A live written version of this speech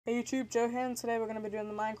Hey YouTube, Joe here, and today we're going to be doing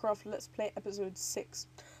the Minecraft Let's Play episode 6.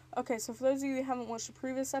 Okay, so for those of you who haven't watched the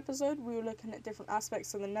previous episode, we were looking at different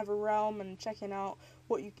aspects of the Nether Realm and checking out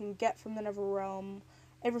what you can get from the Nether Realm,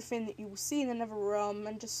 everything that you will see in the Nether Realm,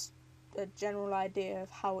 and just a general idea of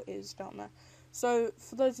how it is down there. So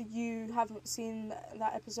for those of you who haven't seen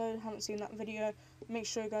that episode, haven't seen that video, make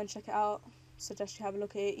sure you go and check it out. Suggest you have a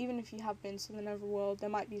look at it. Even if you have been to the Nether World, there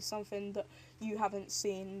might be something that you haven't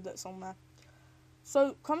seen that's on there.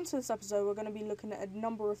 So, coming to this episode, we're going to be looking at a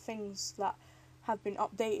number of things that have been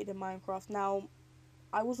updated in Minecraft. Now,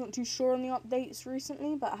 I wasn't too sure on the updates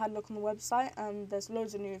recently, but I had a look on the website, and there's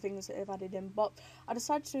loads of new things that they've added in, but I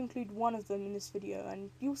decided to include one of them in this video,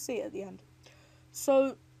 and you'll see it at the end.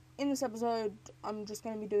 So, in this episode, I'm just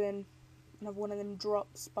going to be doing another one of them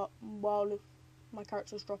drops, but while my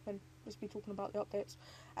character's dropping, just be talking about the updates.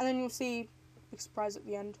 And then you'll see a big surprise at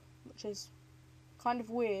the end, which is kind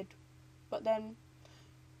of weird, but then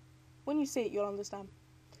when you see it, you'll understand.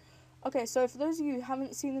 Okay, so for those of you who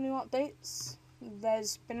haven't seen the new updates,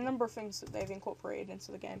 there's been a number of things that they've incorporated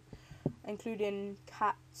into the game, including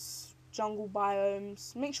cats, jungle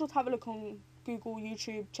biomes. Make sure to have a look on Google,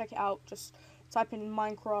 YouTube, check it out. Just type in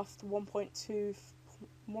Minecraft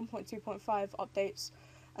 1.2.5 updates,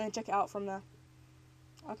 and then check it out from there.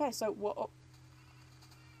 Okay, so what?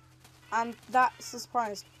 And that's the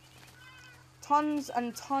surprise. Tons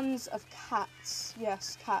and tons of cats.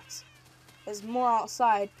 Yes, cats. There's more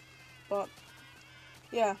outside, but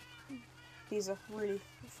yeah, these are really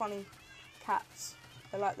funny cats.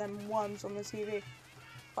 They're like them worms on the TV.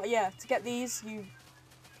 But yeah, to get these, you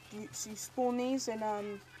spawn these in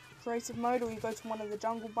creative mode, or you go to one of the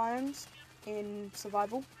jungle biomes in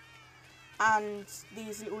survival. And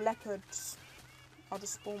these little leopards, I'll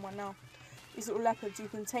just spawn one now. These little leopards, you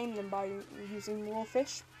can tame them by using raw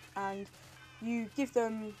fish, and you give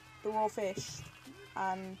them the raw fish,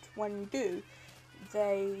 and when you do,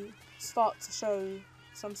 they start to show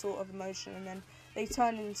some sort of emotion, and then they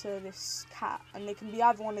turn into this cat, and they can be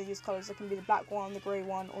either one of these colours. They can be the black one, the grey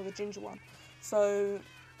one, or the ginger one. So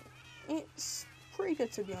it's pretty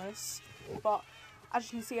good, to be honest, but as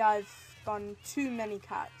you can see, I've done too many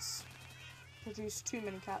cats, produced too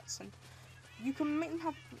many cats, and you can make them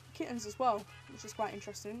have kittens as well, which is quite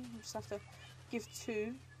interesting. You just have to give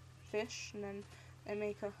 2 fish, and then they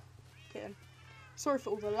make a kitten. Sorry for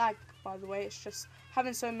all the lag, by the way. It's just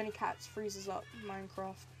having so many cats freezes up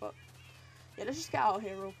Minecraft. But yeah, let's just get out of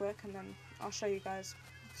here real quick, and then I'll show you guys.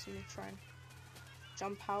 So me try and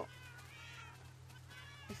jump out,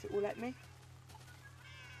 if it will let me.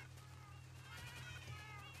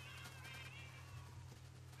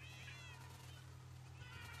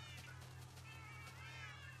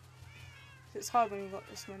 It's hard when you've got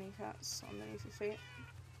this many cats underneath your feet.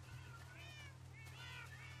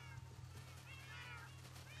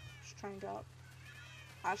 Try and go up.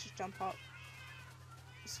 I'll just jump up.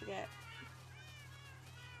 Just forget.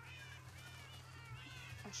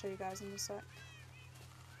 I'll show you guys in a sec.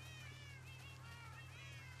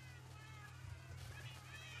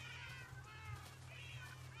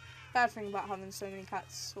 Bad thing about having so many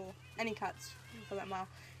cats, or any cats for that matter,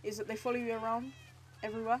 is that they follow you around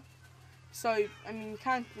everywhere. So, I mean, you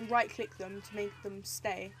can right click them to make them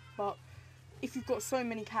stay, but if you've got so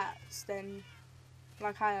many cats, then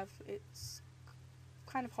like I have, it's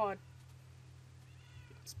kind of hard,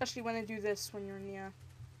 especially when they do this when you're in the air.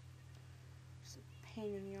 It's a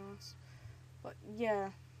pain in the ass. But yeah,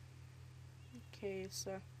 okay,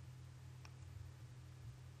 so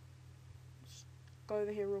just go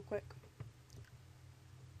over here real quick.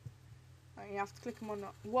 You have to click them on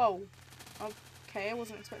that. Whoa, okay, I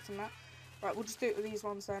wasn't expecting that. Right, we'll just do it with these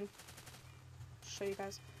ones then. Show you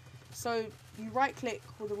guys. So you right click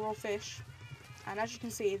with the raw fish, and as you can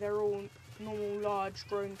see, they're all normal, large,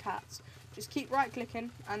 grown cats. Just keep right-clicking,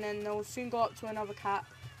 and then they'll soon go up to another cat,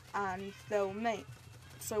 and they'll mate.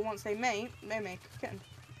 So once they mate, they make a kitten.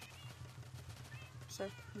 So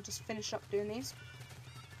I'll just finish up doing these.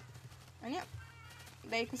 And yeah,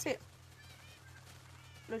 there you can see it.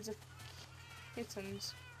 Loads of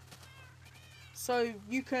kittens. So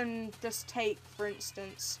you can just take, for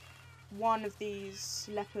instance, one of these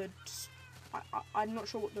leopards. I'm not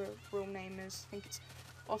sure what the real name is. I think it's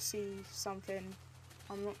Aussie something.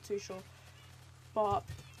 I'm not too sure. But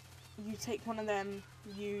you take one of them,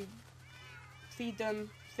 you feed them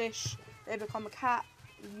fish, they become a cat.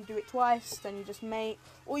 You do it twice, then you just mate.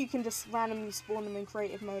 Or you can just randomly spawn them in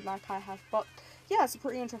creative mode like I have. But yeah, it's a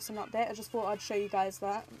pretty interesting update. I just thought I'd show you guys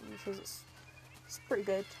that, because it's pretty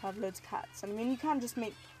good to have loads of cats. And I mean, you can just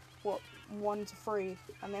make, what, 1 to 3,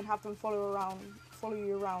 and then have them follow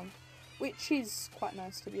you around, which is quite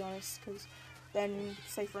nice, to be honest, because then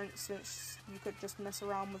say for instance you could just mess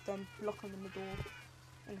around with them, lock them in the door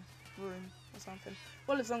in a room or something.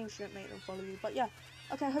 Well, as long as you don't make them follow you. But yeah,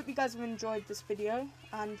 okay, I hope you guys have enjoyed this video,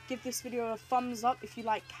 and give this video a thumbs up if you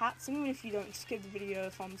like cats, and even if you don't, just give the video a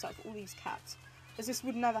thumbs up for all these cats, as this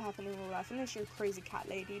would never happen in real life unless you're a crazy cat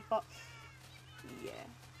lady. But yeah,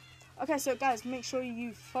 okay, so guys, make sure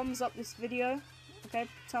you thumbs up this video. Okay,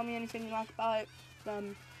 tell me anything you like about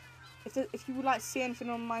it. If you would like to see anything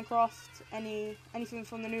on Minecraft, anything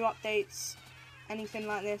from the new updates, anything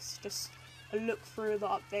like this, just a look through the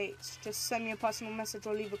updates, just send me a personal message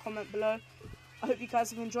or leave a comment below. I hope you guys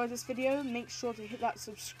have enjoyed this video. Make sure to hit that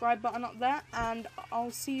subscribe button up there, and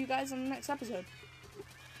I'll see you guys in the next episode.